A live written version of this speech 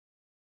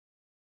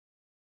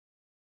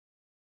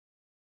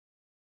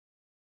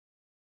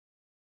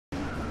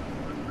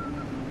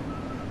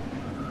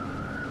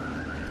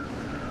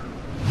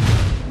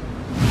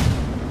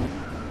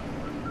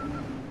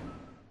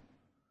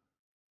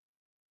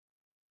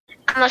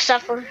I'm a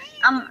suffer.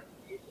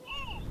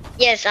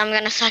 Yes, I'm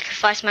gonna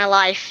sacrifice my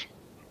life.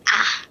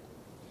 Ah.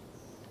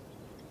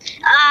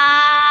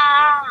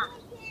 Ah.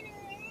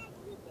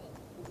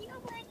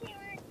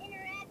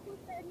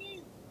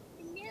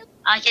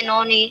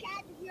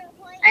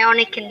 I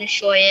only can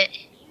destroy it.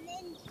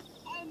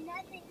 And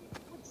nothing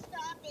would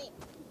stop it.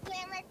 You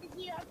can't let the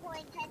 0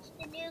 point touch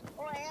the nuke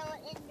or it'll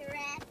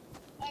interact,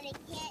 and it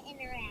can't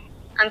interact.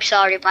 I'm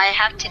sorry, but I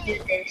have to do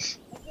this.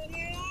 If it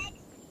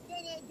interacts,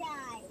 then it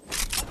dies.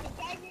 If it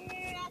doesn't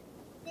interact,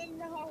 then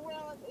the whole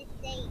world is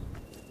safe.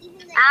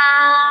 Even the,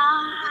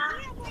 Ah.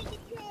 the 0 point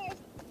controls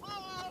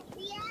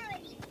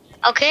reality.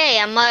 Okay,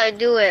 I'm gonna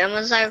do it. I'm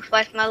gonna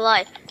sacrifice my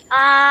life.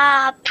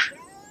 Ah.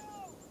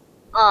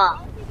 No. Oh.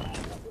 Don't you dare go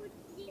towards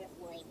the 0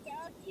 point.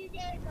 Don't you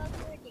dare go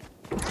towards it.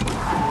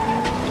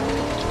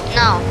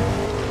 No.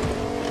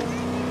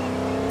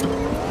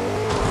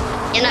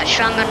 You're not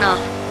strong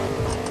enough.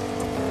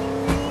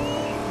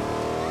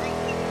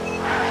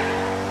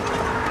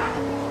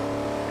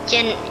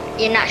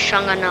 You're not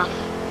strong enough.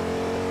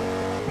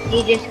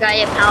 You just got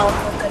your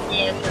powerful good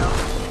day ago.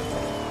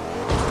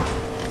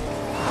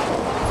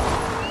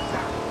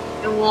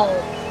 The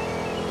world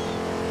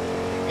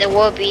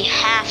will be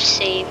half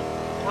safe.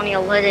 Only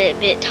a little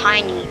bit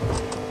tiny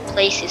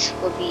places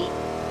will be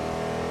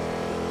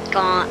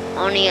gone.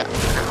 Only if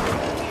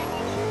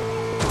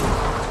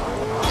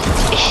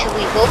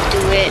we both do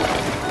it,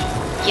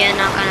 you're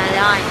not gonna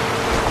die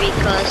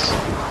because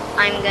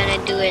I'm gonna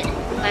do it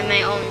by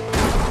my own.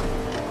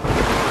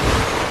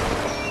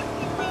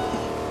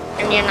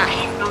 And you're not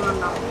strong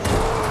enough.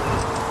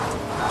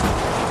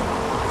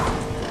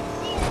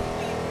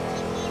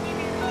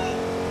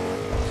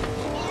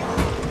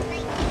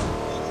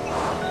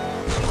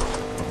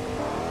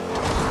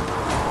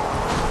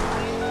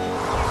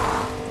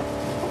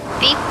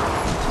 Beep?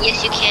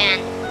 Yes, you can.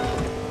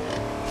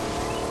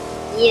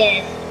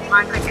 Yes,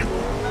 mind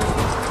control.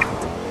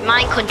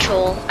 Mind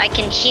control. I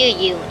can hear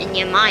you in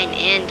your mind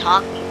and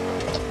talking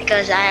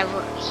because I have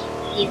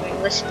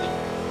hearing listening.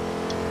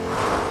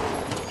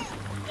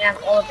 I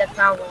have all the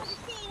powers.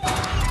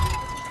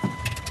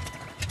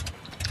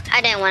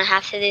 I didn't want to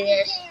have to do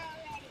this.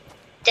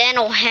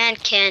 Daniel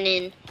hand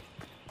cannon.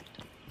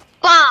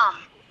 Bomb!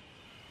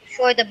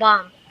 Destroy the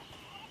bomb.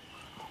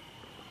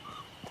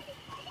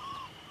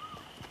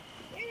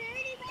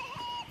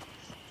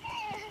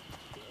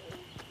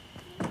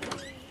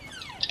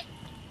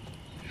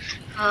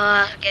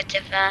 Get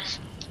too fast.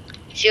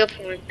 0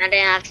 point. I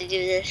didn't have to do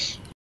this.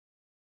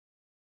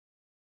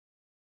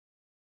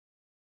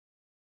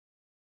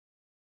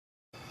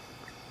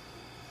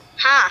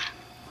 Ha!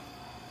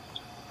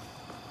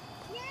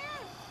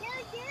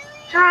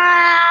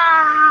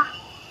 Ah!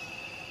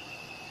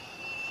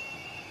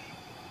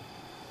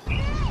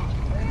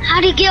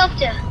 How do you get up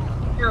there?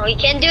 No, you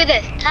can't do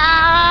this.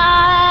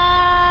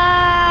 Ah!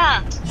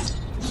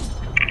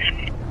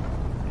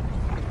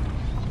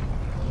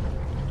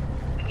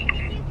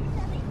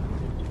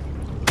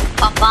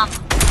 Bomb, bomb.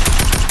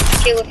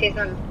 Kill with your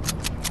gun.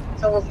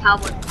 It's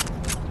overpowered.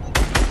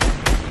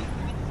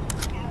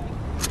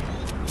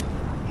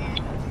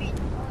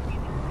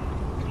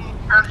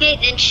 Okay,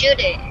 then shoot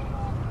it.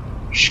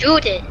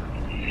 Shoot it.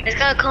 It's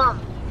gonna come.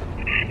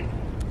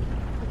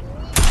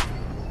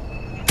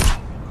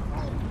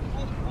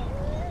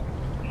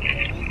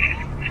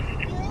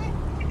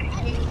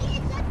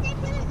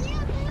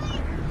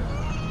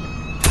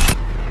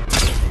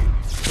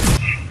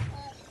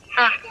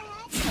 Ah.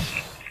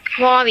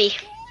 Mommy.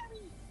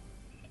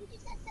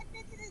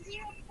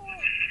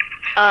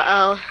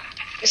 Uh-oh.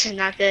 This is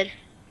not good.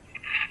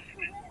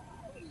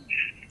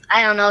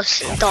 I don't know,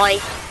 it's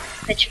dark.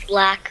 Pitch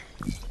black.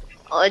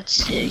 Oh,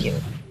 it's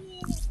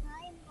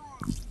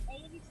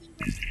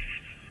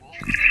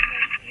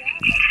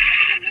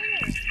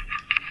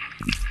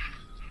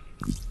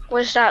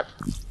what's that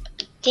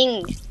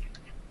thing?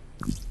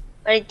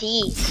 What are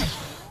these?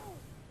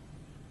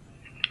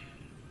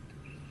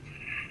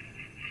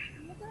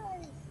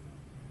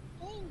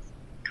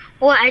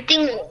 Well, I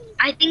think,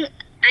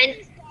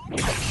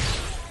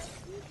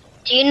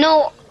 do you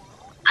know,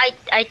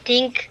 I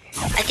think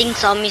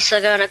zombies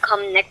are gonna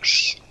come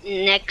next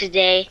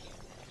day,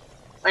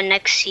 or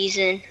next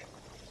season.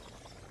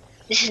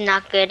 This is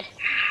not good.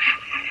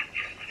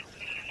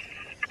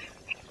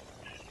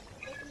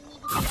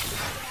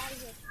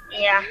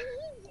 Yeah.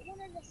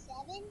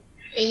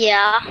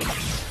 Yeah.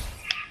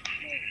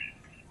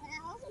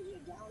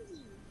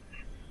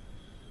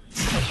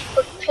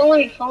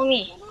 Follow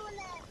me.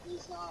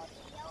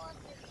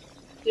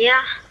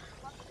 Yeah.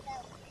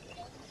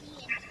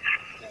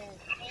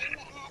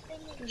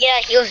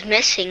 Yeah, he was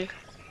missing.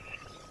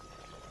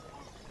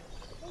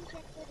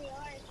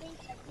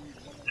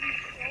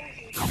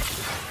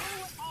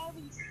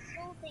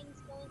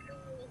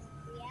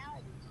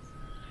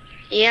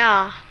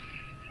 Yeah.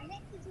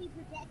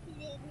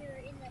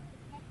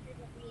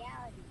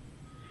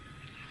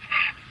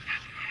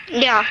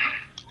 Yeah.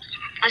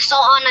 I saw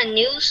on the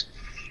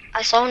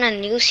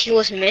news he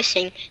was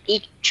missing.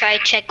 He tried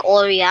to check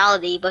all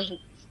reality, but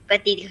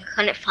they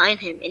couldn't find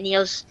him, and he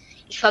was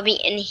He's probably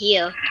in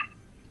here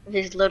with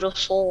his little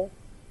soul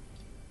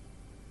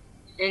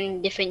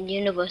in different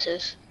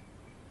universes.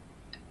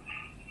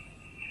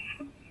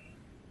 What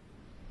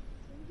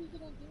are we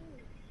gonna do?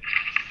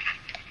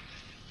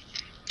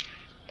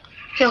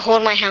 Here,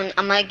 hold my hand.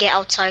 I'm gonna get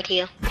outside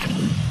here.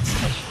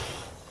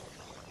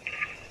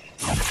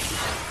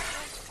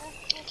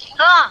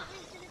 Ah!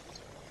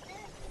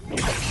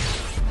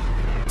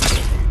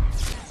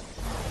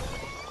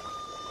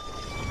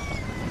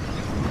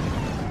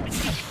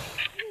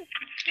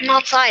 I'm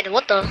outside.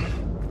 What the?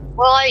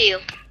 Where are you?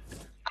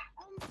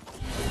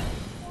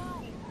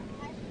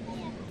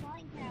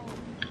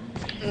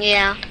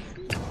 Yeah.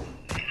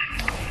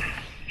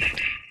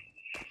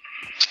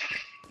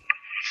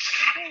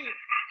 Wait,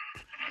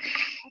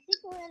 I think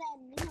we're at a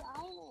new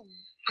island.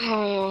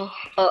 Oh.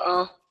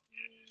 Uh-oh.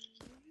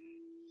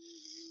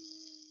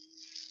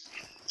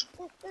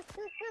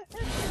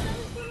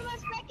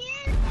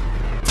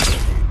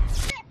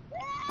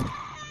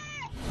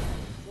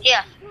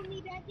 Yeah. Put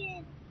me back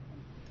in.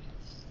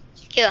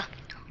 Here.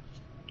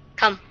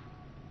 Come.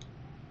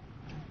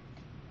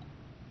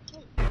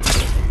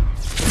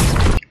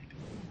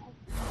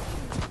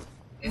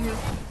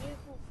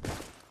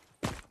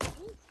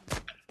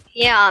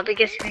 Yeah,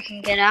 because we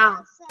can get out.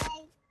 Outside.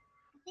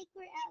 I think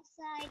we're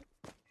outside.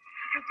 I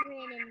think we're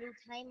in a new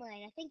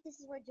timeline. I think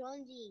this is where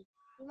Jonesy.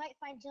 We might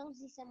find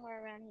Jonesy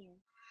somewhere around here.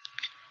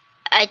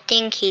 I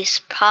think he's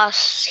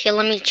past. Here,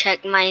 let me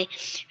check my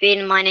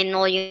reading mine in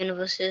all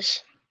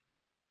universes.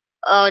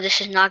 Oh,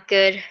 this is not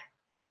good.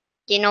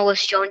 You know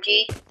what's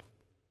Jonesy?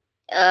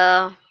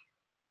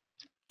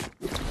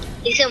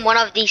 He's in one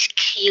of these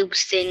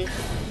cubes thing.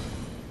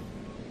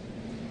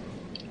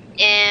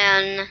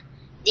 And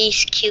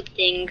these cube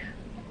thing.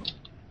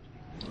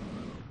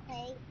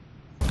 Okay.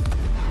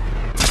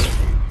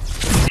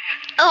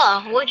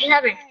 Oh, what just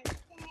happened?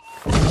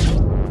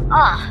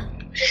 Oh,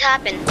 what just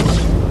happened?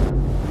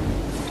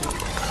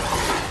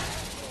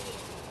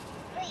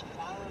 Wait,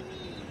 follow me.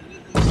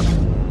 This is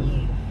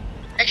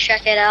weird. Let's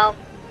check it out.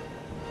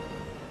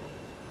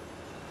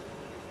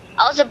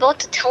 I was about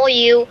to tell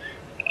you,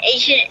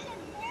 Asian.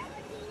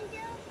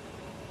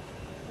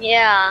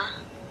 Yeah.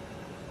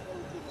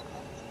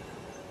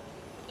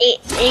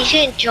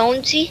 Agent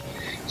Jonesy,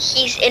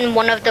 he's in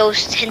one of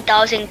those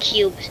 10,000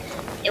 cubes.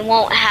 It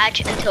won't hatch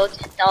until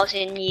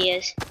 10,000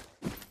 years.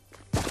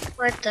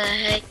 What the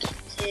heck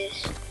is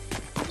this?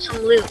 Some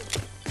loot.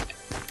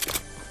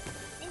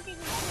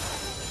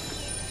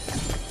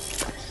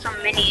 Some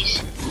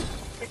minis.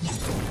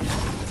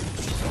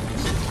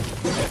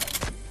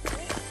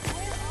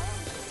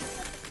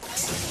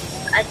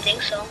 I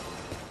think so.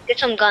 Get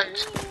some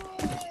guns.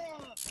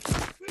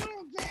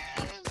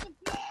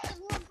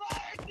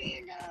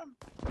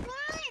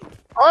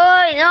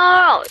 Oh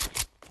no!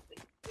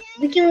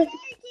 We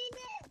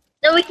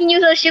can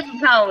use our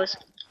superpowers.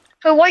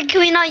 But why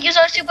can we not use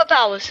our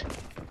superpowers?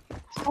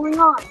 What's going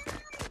on?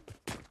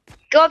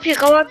 Go up here,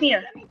 go up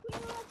here.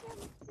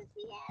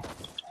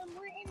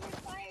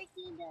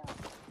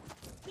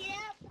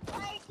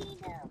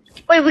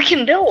 Wait, we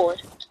can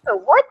build.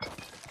 Wait, what?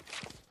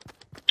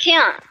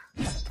 Can't.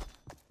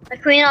 Why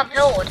can we not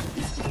build?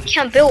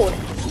 Can't build.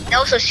 That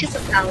was a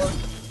superpower.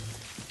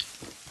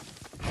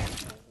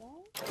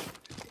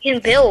 We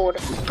can build.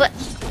 But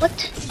what?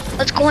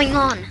 What's going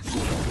on?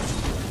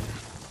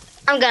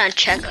 I'm gonna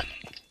check.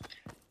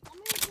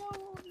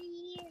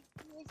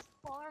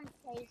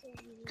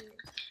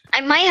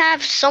 I might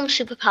have some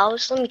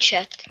superpowers. Let me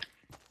check.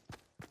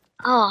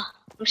 Oh,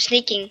 I'm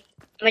sneaking.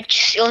 I'm gonna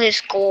steal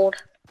his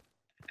gold.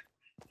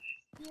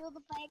 Steal the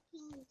Fire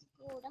King's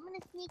gold. I'm gonna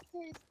sneak to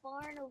his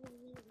barn over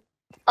here.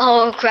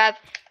 Oh crap!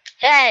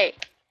 Hey,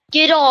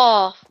 get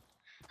off!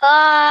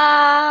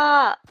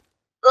 Ah!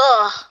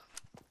 Ugh!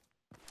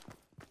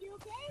 You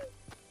okay?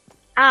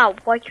 Ow!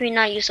 Why can we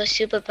not use our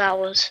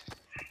superpowers?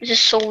 This is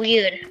so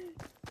weird.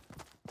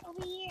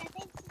 Over here, I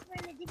think since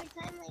we're in a different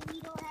timeline, we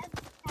don't have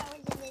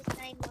powers in this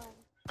timeline.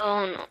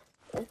 Oh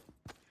no!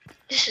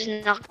 This is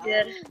not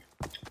good. Look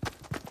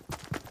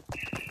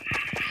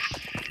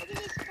at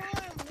this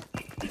farm.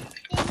 Look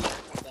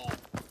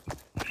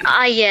at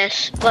Ah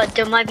yes, but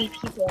there might be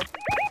people.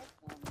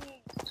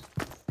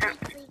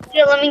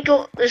 Yeah, let me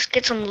go. Let's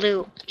get some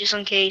loot, just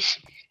in case.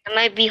 There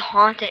might be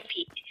haunted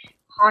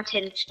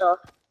and stuff.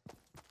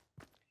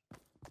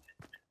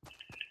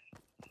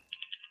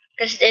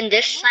 Cause in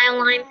this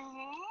timeline,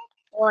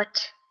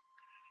 what?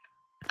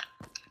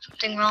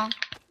 Something wrong?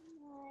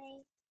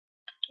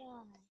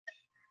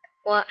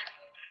 What?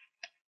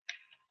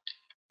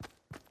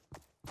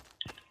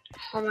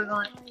 Oh my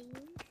god!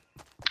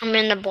 I'm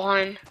in the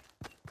barn.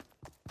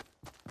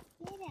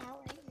 Get out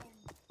right now.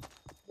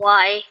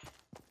 Why?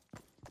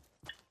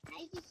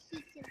 I just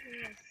see something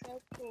that's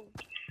so cool.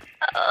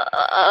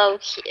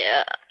 Okay.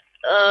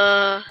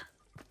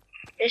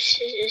 This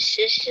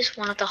is just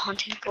one of the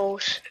hunting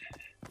posts.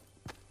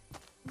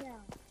 No.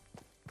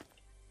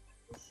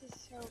 This is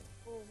so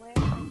cool. Where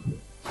am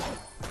I?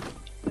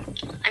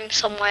 I'm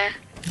somewhere.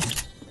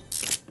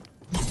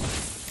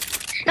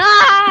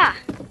 Ah!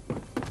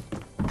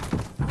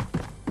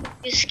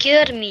 You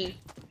scared me.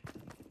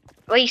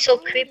 Why are you so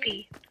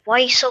creepy? Why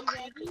are you so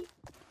creepy?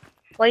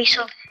 Why are you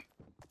so...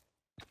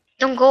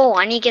 Don't go,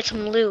 I need to get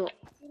some loot.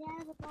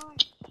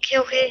 Okay,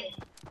 okay.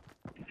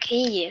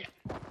 Okay.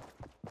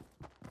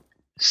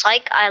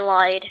 Psych, I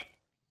lied.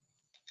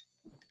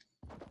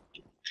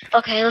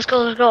 Okay, let's go,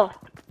 let's go.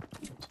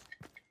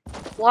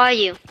 Where are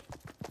you?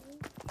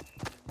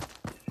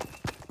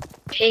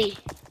 Okay.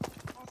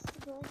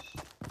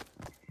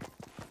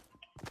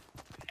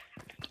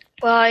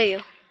 Where are you?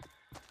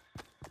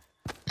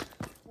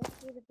 Look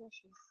through the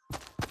bushes.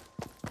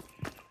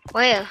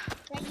 Where?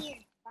 Right here,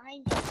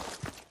 behind you.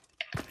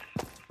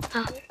 Oh.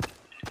 Look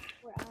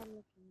where I'm looking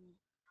at.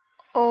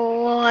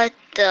 Oh, what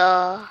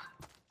the?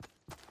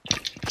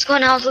 Let's go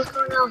in the house, let's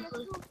go in the house.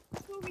 Let's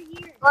go over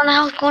here. Go in the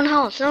house, go in the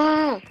house. No, no,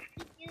 no.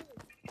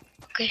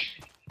 Okay.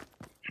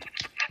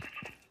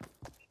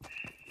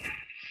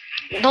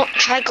 Don't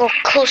try to go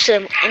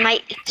closer. It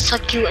might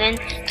suck you in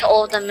to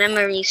all the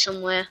memories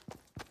somewhere.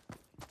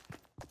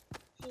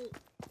 Hey,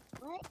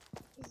 what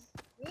is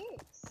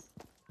this?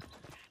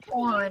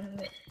 On.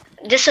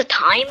 This a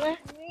timer?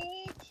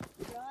 Bridge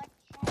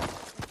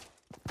broadcast.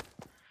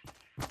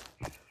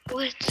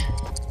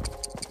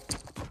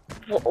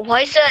 What?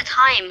 Why is there a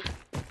time?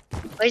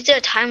 Why is there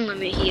a time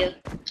limit here?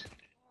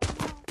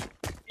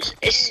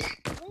 It's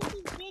What is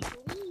these big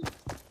leaves?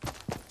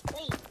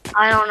 Wait,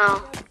 I don't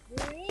know.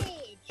 the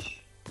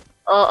bridge.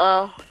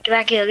 Uh-oh. Get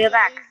back here, get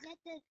back. Is that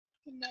the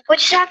connection? What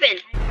just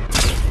happened?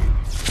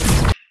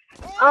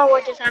 Oh,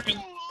 what just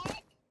happened?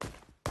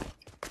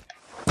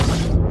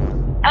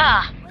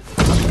 Ah!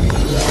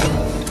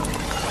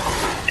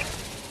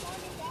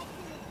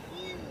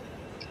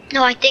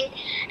 No, I think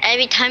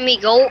every time we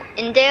go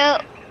in there,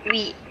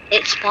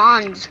 it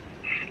spawns.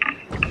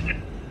 Wait,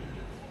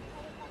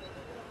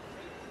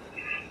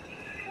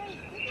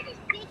 look at this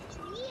big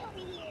tree over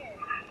here.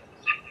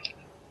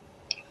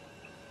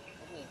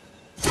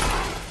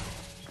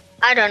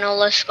 I don't know,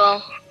 let's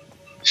go.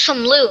 Some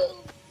loot.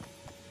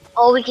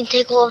 Oh, we can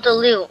take all of the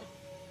loot.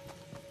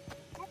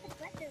 That's a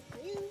bunch of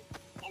loot.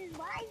 And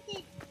why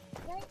did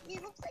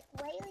it looks like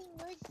Wailing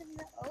Woods from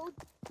the old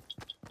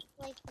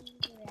place we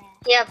were at.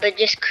 Yeah, but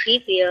just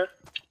creepier.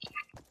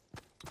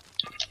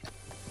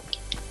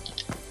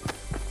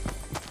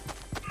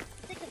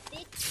 It's like a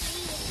big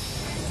tree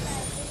surrounded by a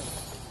little.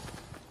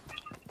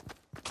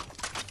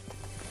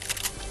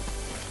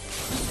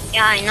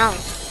 Yeah, I know.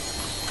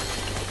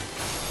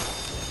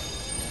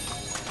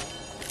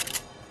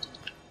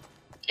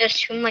 There's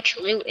too much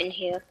loot in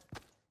here.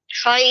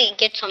 Try and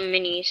get some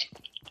minis.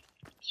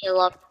 Heal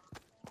up.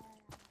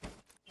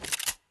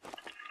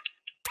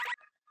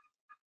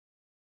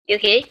 You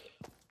okay?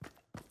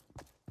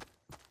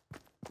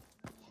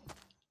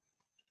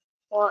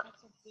 What?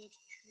 That's a big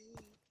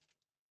tree.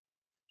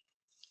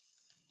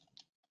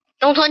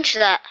 Don't touch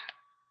that.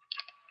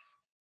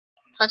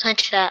 Don't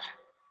touch that.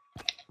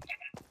 I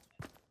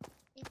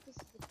think this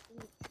is a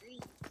big tree.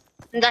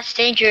 That's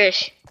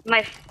dangerous.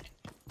 Might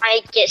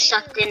get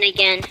sucked in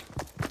again.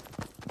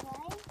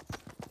 What is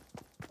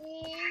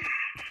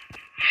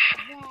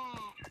that?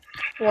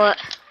 What?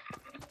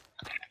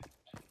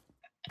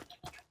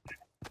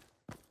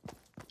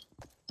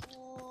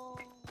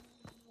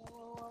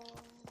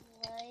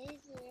 What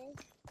is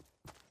this?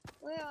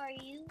 Where are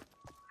you?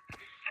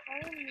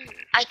 Follow me.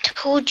 I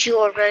told you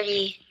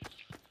already.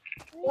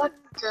 Where What is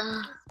the? this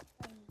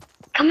place?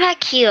 Come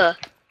back here.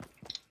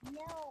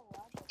 No,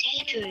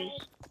 Dangerous.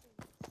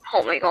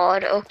 Oh my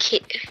god, okay.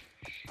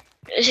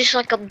 It's just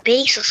like a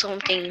base or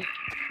something.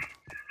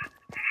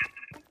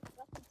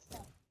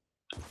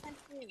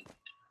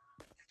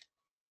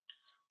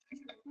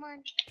 Come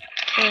on.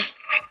 Okay.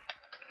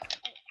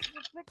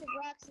 Just put the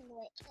rocks in the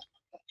way.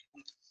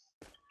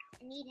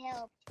 I need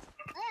help.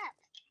 Ah!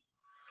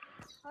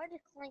 It's hard to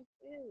climb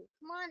through.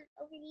 Come on,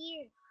 over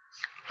here.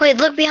 Wait,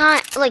 look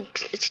behind.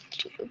 Like,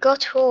 go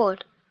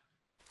toward.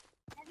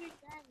 Have your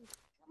guns.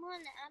 Come on,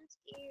 I'm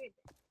scared.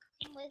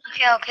 Come with me.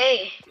 Okay,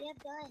 okay. We have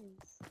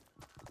guns.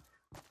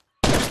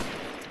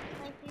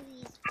 Climb through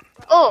these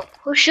rocks. Oh,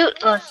 who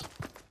shoot us?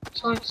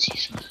 Someone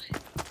sees something.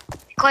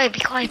 Be quiet, be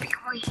quiet, be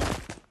quiet.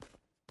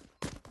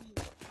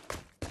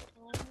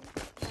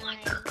 Oh my.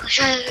 Let's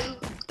try to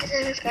get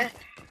this guy.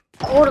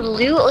 Go to the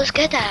loot, let's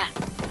get that.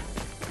 Is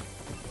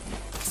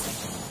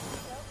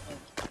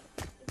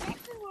that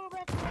the World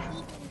Record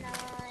Season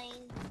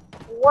 9?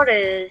 What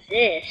is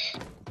this?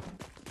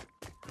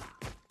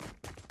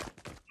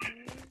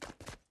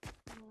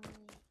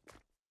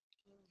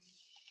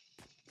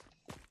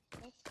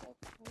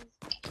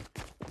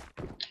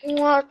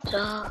 What the?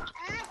 Ah,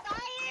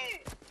 fire!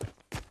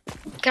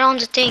 Get on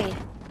the thing.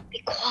 Be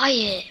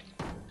quiet.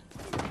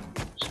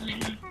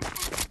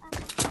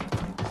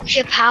 Use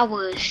your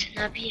powers,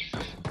 not be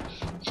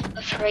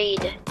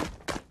afraid.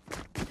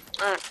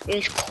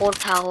 Use cold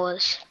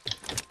powers.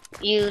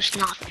 Use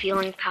not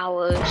feeling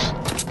powers.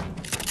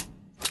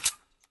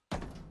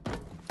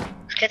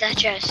 Let's get that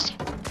chest.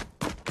 How are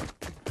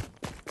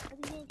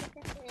we gonna get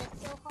that there?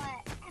 It's so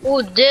hot.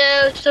 Who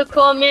dares to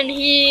come in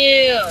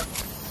here?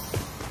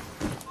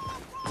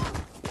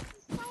 This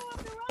is Power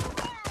of the Robot!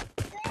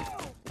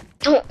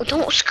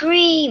 Don't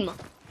scream.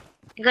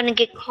 You're gonna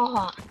get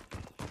caught.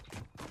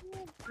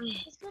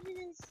 Let's go to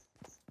this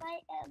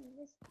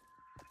this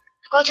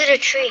Go to the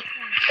tree.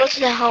 Go to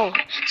the house.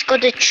 Let's go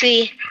to the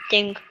tree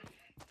thing.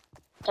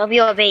 That'll be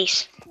our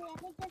base. I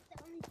think that's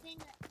the only thing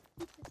that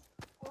keeps us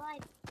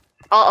alive.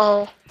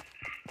 Uh-oh.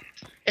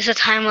 It's a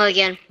timer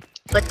again.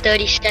 For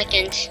 30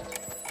 seconds.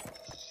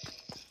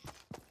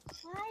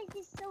 Why is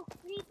this so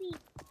creepy?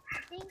 I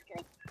think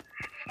like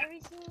every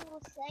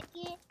single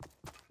second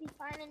we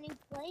find a new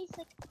place.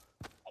 Like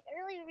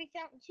earlier we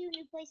found 2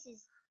 new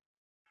places.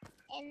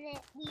 And then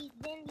we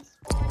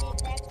spawned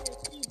it back to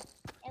the cube.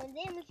 And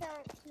then we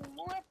found 2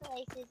 more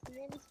places and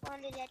then we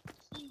spawned it at the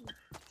cube.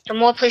 The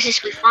more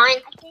places we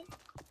find, I think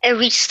it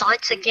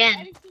restarts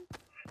again.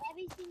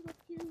 every single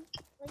 2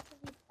 places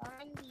we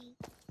find we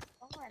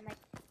spawn. Like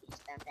we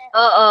just found that.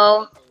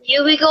 Uh-oh.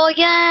 Here we go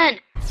again.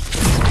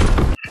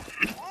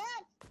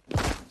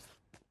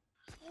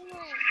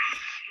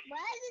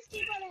 Why does this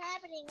keep on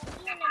happening? I'm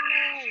getting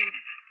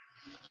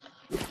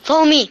annoyed.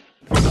 Follow me.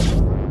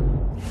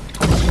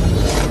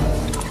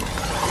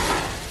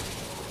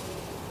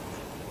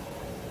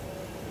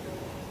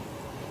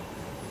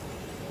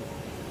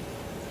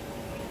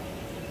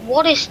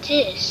 What is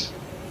this?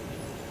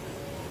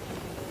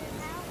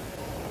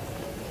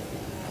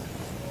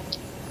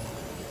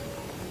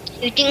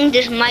 You think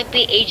this might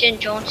be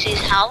Agent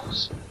Jones's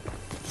house?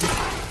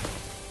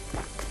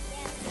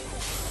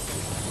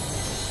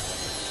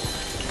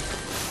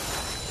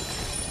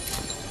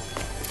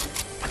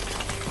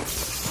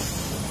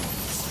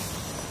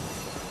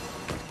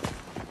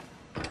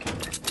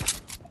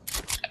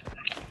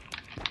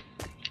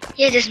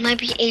 Yeah, this might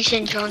be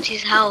Agent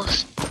Jones's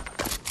house.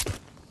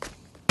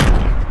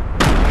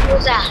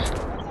 Who's that?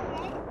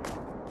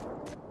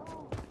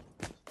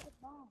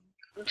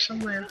 I'm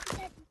somewhere.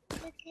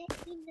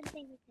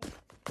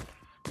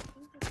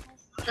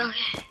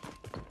 Okay.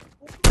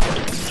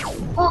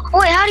 Oh,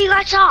 wait, how do you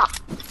guys talk?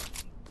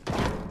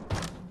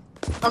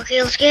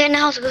 Okay, let's get in the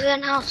house, let's get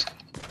in the house.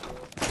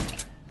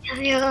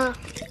 Yeah.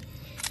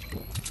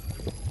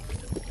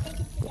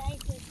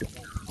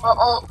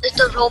 Oh, it's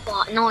the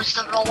robot. No, it's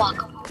the robot.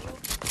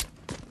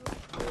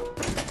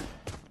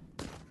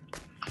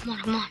 Come on.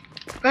 Come on.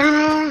 Run.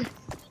 Run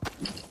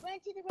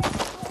to the right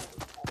to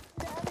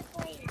the other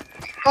place.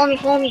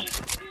 Follow me.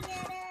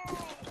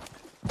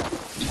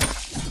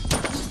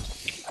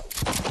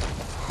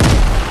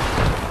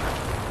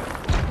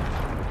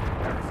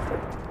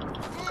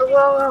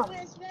 Go.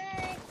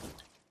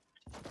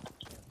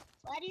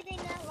 Why do they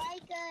not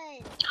like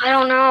us? I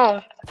don't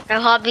know. They're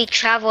hobby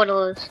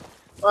travelers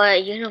or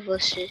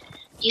universes.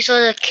 These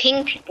are the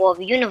king people of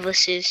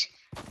universes.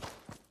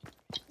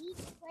 Each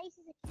place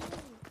is a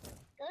king.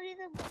 Go to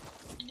the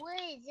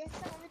woods. That's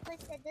the only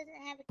place that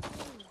doesn't have a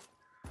king.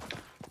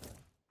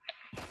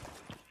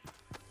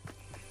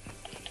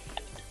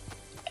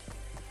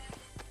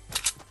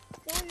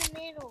 Go in the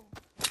middle.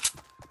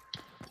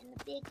 In the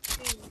big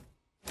tree.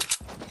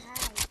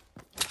 Hide.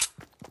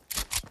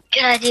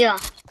 Good idea.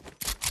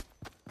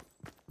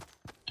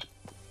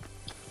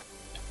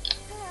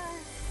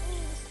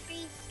 This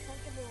tree's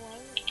comfortable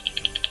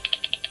laying.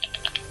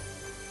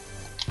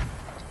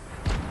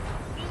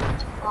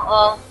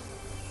 Uh-oh.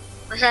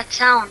 What's that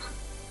sound?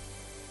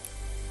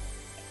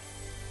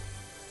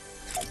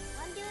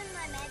 I'm doing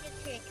my magic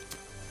trick.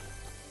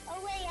 Oh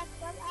wait, I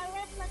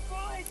left my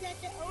cards at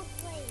the old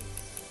place.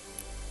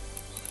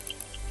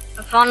 I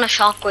found a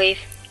shockwave.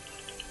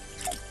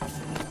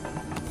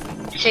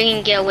 So you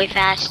can get away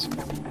fast.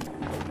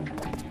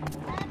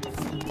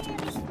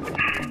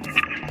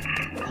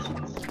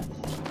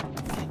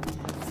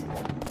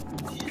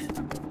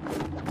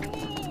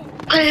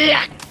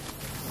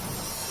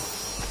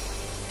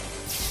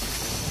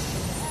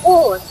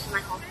 Oh, this is my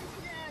home.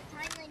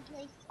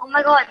 Oh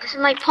my god, this is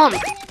my pump.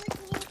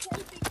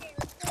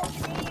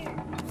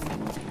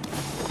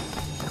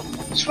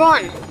 Let's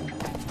run.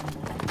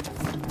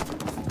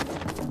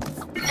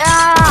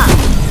 Ah!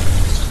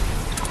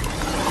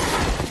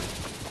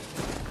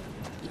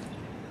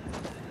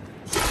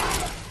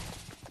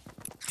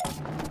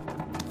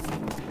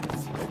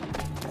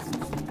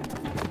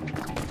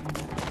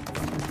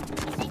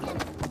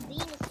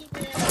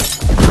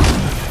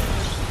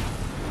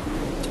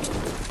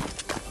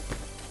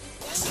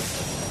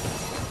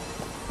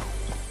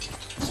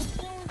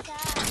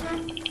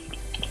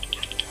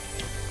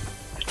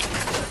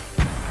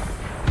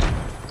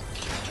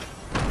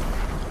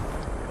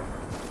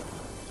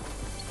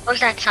 What's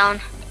that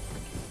sound?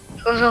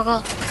 Go.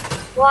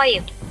 Who are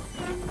you?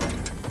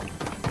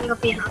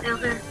 Up here.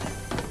 Okay.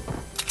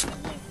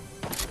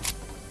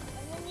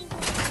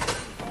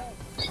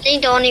 I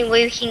think the only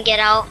way we can get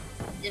out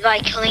is by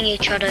killing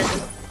each other.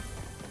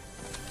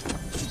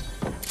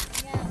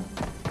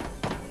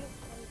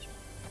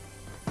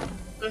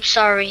 I'm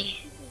sorry.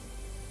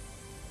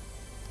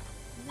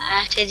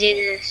 I have to do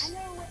this.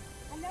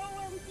 I know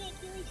where we can't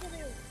kill each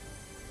other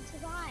and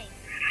survive.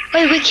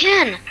 Wait, we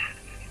can!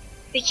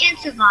 We can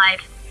survive.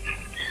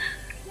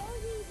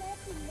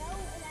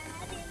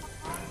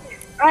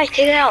 Alright,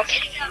 take it out.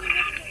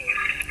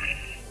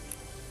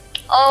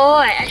 Oh,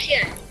 I see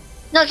it.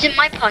 No, it's in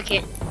my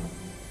pocket.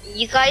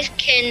 You guys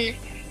can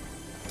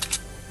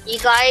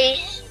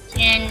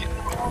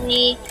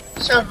only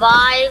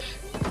survive.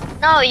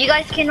 No, you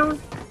guys can only.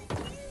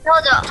 No,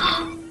 the.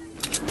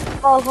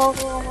 Go, go,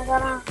 go! I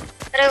gotta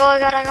go! I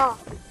gotta go!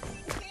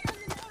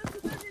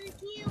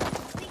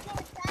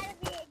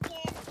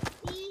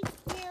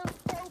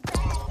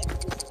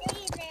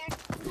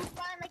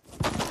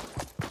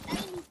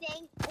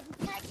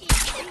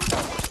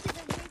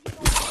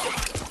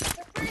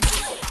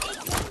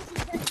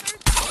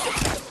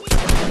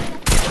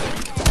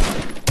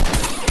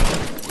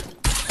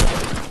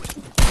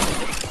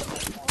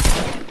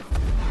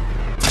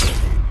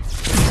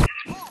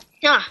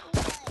 Yeah.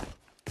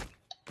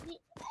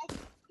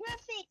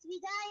 Perfect, we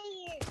got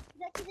here. We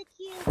got to the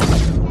cube.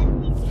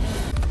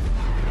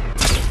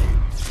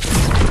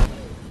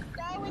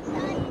 Go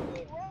inside of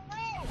it.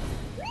 Whoa!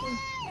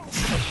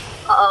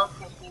 Uh oh.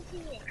 Stepped into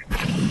it.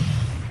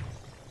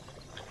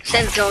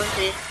 Save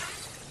Jonesy.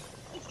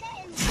 It's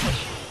gotten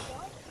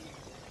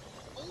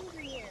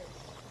angrier.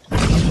 You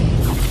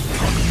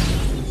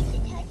need to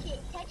touch it.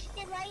 Touch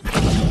the right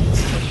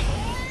thing.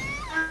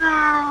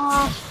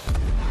 Ah.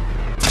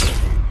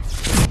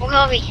 What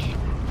are we?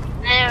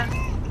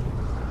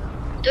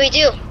 What do we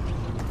do?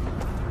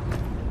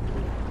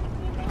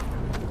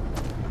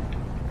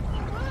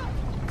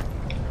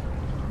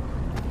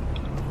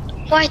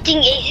 Oh, I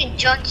think Agent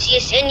Jonesy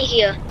is in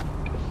here.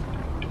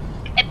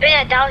 It's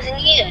been 1,000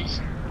 years.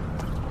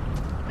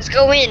 Let's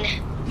go in.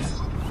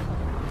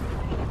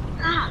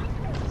 Ah.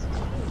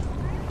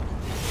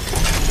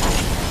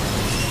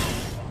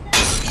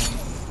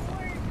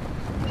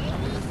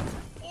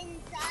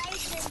 Inside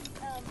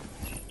the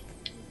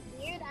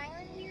weird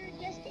island we were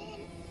just in,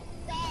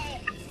 that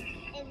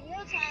in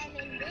real time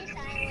in this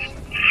island,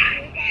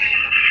 we're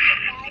gone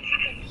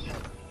thousands of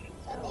years.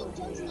 So I think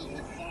Jonesy is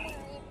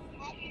somewhere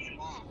at this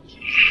map.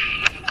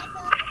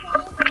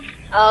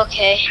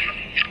 Okay.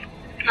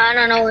 I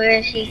don't know where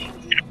is he.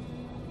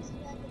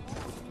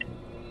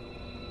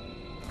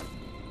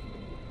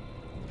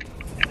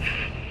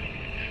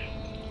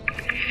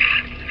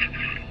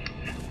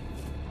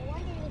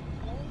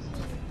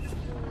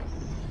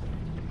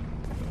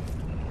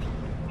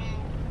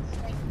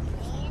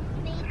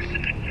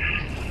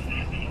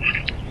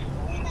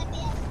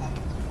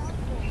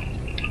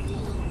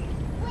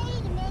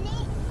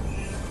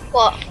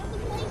 What?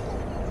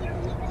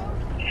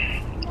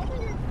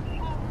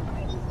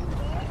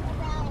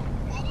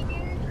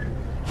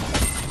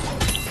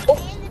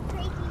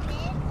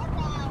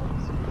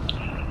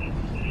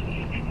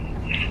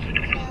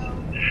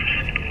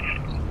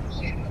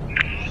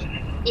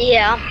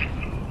 Yeah.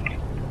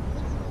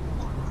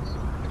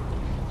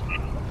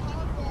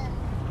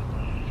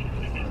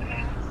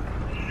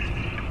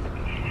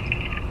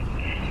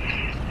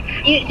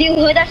 You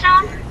heard that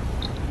sound?